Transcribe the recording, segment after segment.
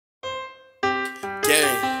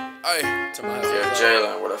Ay, yeah,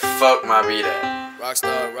 Jalen, where the fuck my beat at?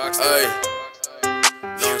 Rockstar. Ay,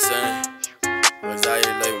 know what I'm saying?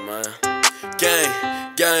 Anxiety label, man.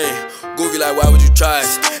 Gang, goofy like why would you try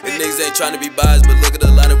it? And niggas ain't trying to be biased, but look at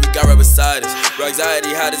the lineup we got right beside us.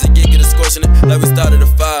 Anxiety, how does it get a scorching it? Like we started a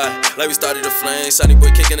fire, like we started a flame. Seanny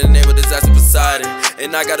boy kicking the name of disaster beside it.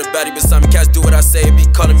 And I got a baddie beside me, cats do what I say, be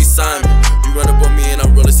calling me Simon. You run up on me and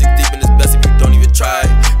I'm rolling 6 deep, and it's best if you don't even try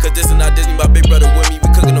it. Cause this is not Disney, my big brother with me, we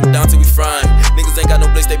cooking them down till we frying. Niggas ain't got no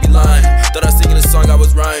place, they be lying. Thought I singing a song, I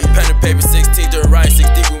was rhyming. Pen and paper, 16 during rhyme, 6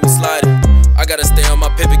 deep when we sliding. I gotta stay on my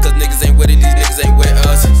pivot cause niggas ain't with it, these niggas ain't with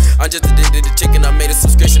us. I'm just addicted to chicken, I made a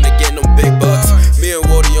subscription to getting them big bucks. Me and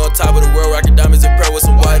Woody on top of the world, rocking diamonds and pearl with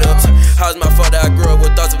some white ups. How's my fault that I grew up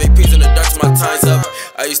with thoughts of APs in the dark till my time's up?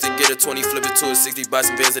 I used to get a 20, flip it to a 60, buy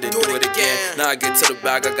some beers and then do it again. Now I get to the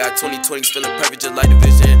bag, I got 20/20s feeling perfect just like the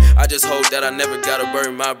vision. I just hope that I never gotta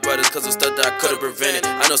bury my brothers cause of stuff that I could've prevented.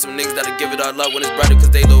 I know some niggas that'll give it all up when it's brighter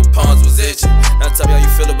cause they little palms was itching. Now tell me how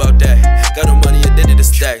you feel about that. Got no money, addicted to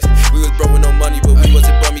stacks. We was broke with no money, but we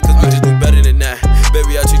wasn't bummy cause we just do better than that.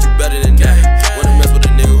 Baby, I treat you better than that. Wanna mess with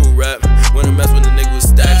a nigga who rap, wanna mess with a nigga with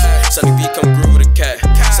stacks. Seanny V come groove with a cat,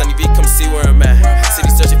 Seanny V come see where I'm at.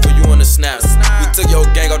 City searching for you on the snaps. We took your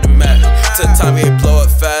gang off the map. Took time, we ain't blow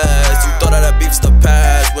up fast. You thought that beef stuff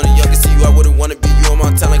past. When a youngin' see you, I wouldn't wanna be you. I'm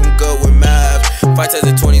on town like I'm good with math. Fights as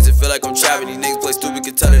in 20s, it feel like I'm trapping. These niggas play stupid,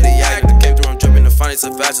 can tell that they acting. I came through, I'm dripping the finest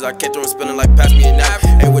of fashions. I came through, I'm spinning like pass me a nap.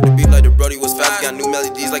 Ain't with the beat like the Brody was fast. Got new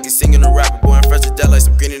melodies like he's singing a rapper. Boy, I'm fresh as death like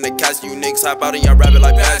some green in the casket. You niggas hop out and y'all rap it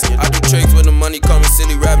like passing. I do tricks when the money coming,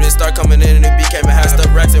 silly rapping. It start coming in and it became a half stuff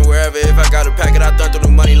racks and wherever. If I got a packet, I throw through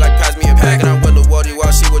the money like pass me a packet. I'm with the Woody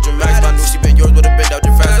while she with your max. If I knew she been yours, would've been out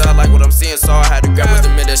your fast. I like what I'm seeing, so I had to grab with the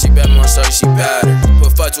mid that she bad on shorty, she bad.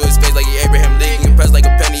 Put fuck to his face like he Abraham Lincoln. Press like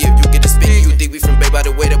a penny if you get to speak. You think we from Bay by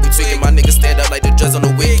the way that we tweaking. My niggas stand up like the judge on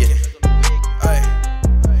the wheel.